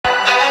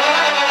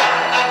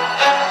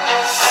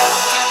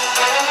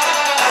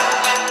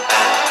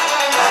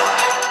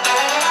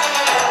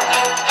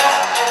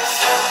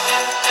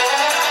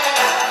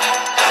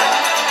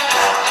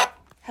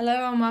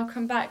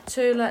welcome back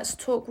to Let's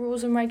Talk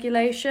Rules and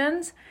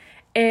Regulations.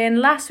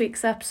 In last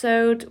week's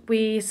episode,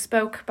 we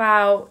spoke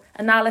about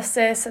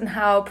analysis and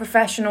how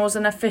professionals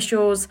and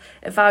officials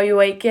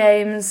evaluate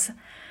games.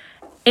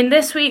 In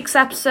this week's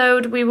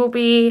episode, we will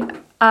be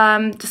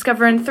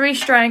discovering 3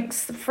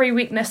 strengths, 3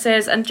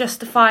 weaknesses, and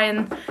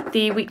justifying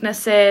the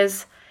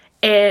weaknesses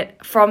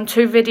from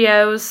 2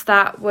 videos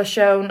that were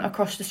shown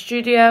across the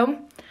studio.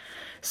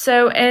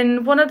 So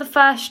in one of the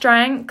first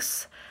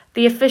strengths,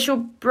 the official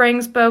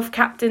brings both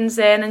captains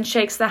in and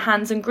shakes their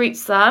hands and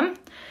greets them.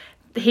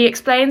 He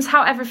explains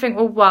how everything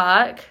will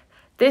work.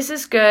 This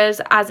is good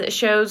as it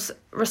shows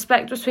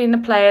respect between the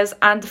players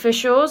and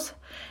officials.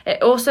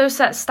 It also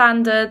sets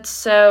standards,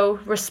 so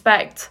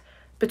respect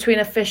between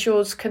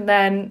officials can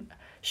then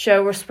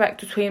show respect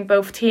between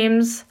both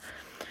teams.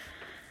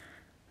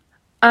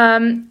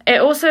 It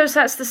also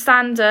sets the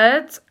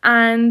standard,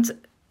 and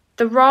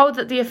the role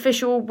that the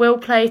official will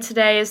play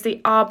today is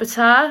the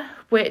arbiter,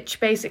 which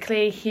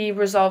basically he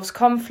resolves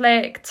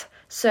conflict.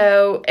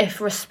 So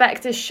if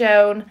respect is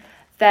shown,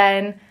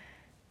 then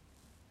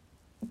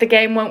the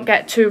game won't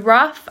get too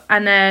rough,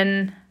 and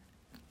then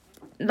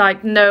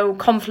no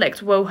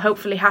conflict will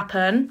hopefully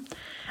happen.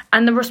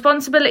 And the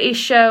responsibility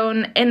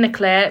shown in the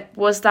clip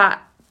was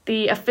that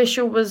the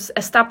official was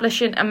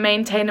establishing and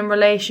maintaining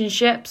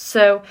relationships,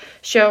 so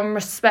showing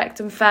respect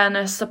and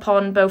fairness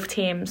upon both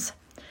teams.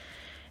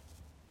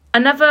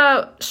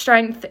 Another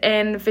strength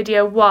in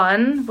video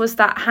 1 was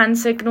that hand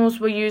signals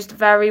were used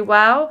very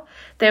well.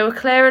 They were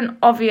clear and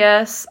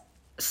obvious,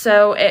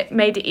 so it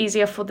made it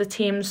easier for the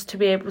teams to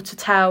be able to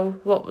tell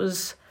what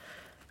was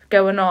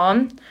going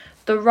on.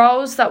 The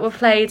roles that were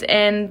played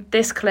in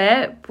this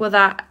clip were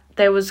that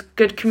there was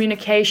good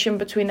communication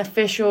between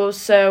officials,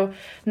 so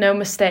no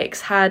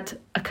mistakes had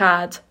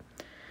occurred.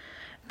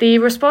 The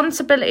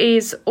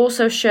responsibilities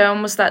also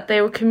shown was that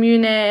they were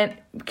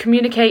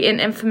communicating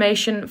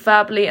information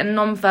verbally and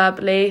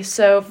non-verbally.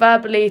 So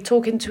verbally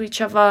talking to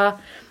each other,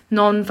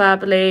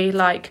 non-verbally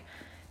like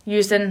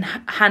using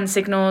hand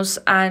signals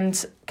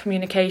and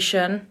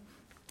communication.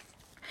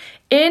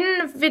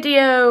 In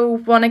video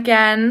 1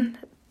 again,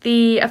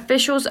 the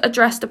officials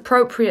addressed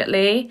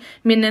appropriately,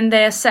 meaning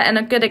they are setting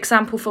a good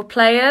example for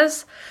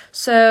players.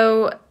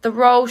 So the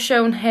role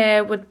shown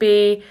here would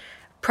be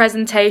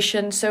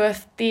presentation. So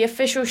if the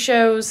official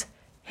shows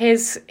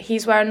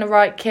he's wearing the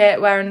right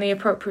kit, wearing the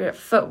appropriate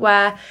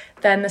footwear,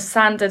 then the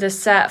standard is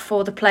set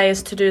for the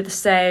players to do the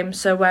same.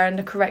 So wearing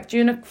the correct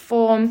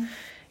uniform,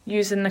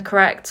 using the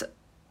correct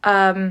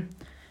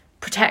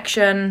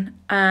protection,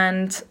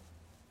 and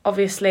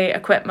obviously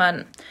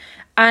equipment.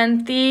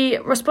 And the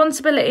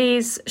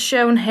responsibilities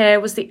shown here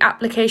was the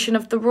application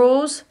of the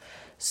rules.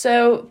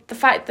 So the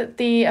fact that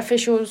the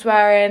official was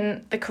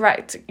wearing the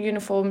correct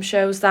uniform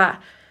shows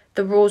that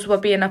the rules were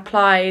being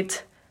applied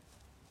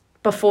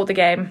before the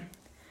game.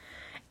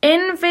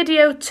 In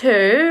video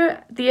 2,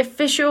 the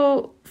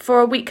official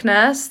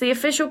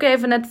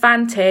gave an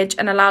advantage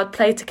and allowed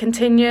play to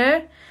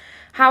continue.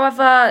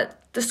 However,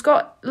 the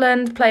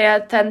Scotland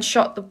player then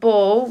shot the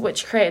ball,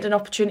 which created an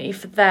opportunity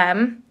for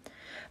them.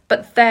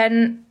 But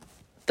then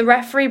the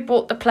referee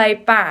brought the play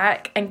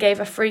back and gave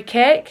a free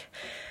kick.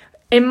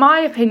 In my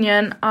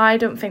opinion, I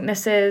don't think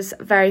this is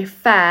very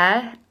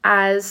fair,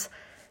 as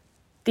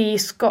the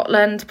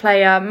Scotland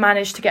player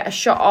managed to get a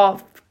shot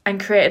off and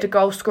created a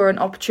goal scoring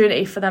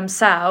opportunity for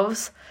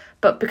themselves.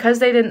 But because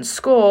they didn't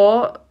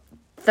score,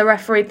 the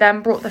referee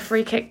then brought the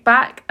free kick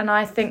back, and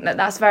I think that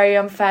that's very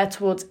unfair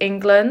towards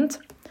England.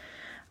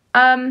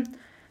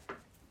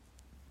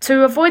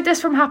 To avoid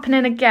this from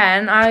happening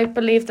again, I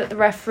believe that the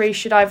referee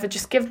should either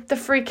just give the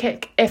free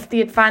kick if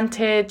the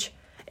advantage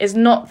is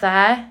not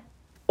there,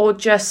 or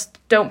just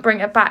don't bring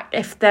it back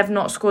if they've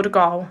not scored a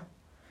goal.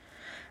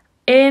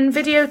 In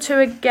video 2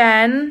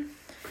 again,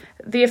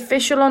 the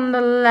official on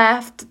the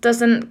left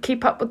doesn't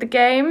keep up with the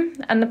game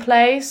and the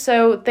play,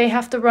 so they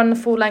have to run the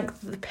full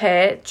length of the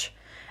pitch.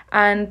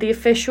 And the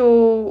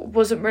official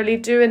wasn't really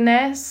doing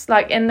this.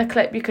 In the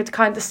clip, you could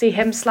kind of see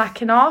him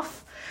slacking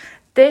off.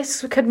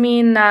 This could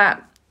mean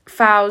that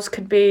fouls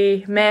could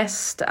be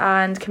missed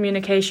and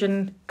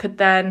communication could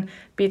then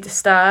be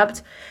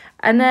disturbed.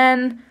 And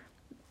then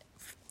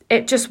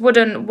it just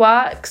wouldn't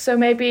work. So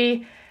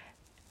maybe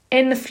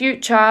in the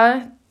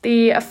future,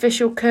 the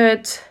official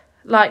could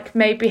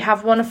maybe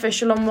have one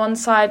official on one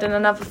side and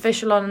another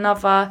official on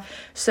another,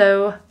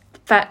 so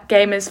that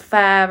game is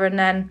fair and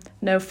then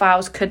no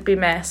fouls could be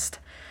missed.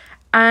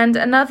 And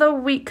another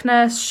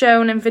weakness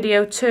shown in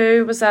video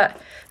 2 was that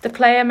the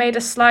player made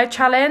a slide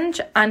challenge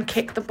and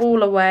kicked the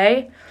ball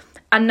away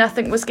and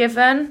nothing was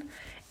given.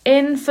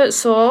 In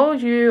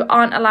futsal, you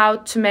aren't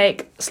allowed to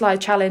make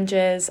slide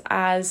challenges,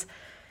 as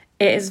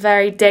it is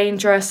very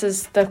dangerous,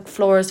 as the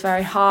floor is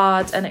very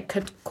hard and it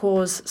could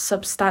cause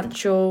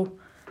substantial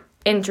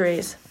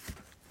injuries.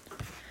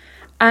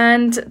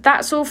 And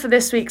that's all for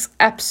this week's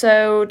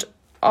episode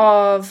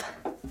of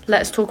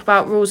Let's Talk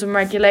About Rules and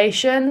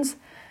Regulations.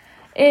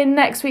 In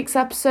next week's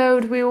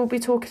episode, we will be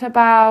talking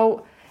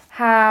about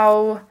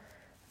how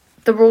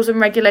the rules and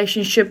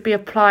regulations should be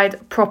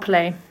applied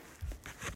properly.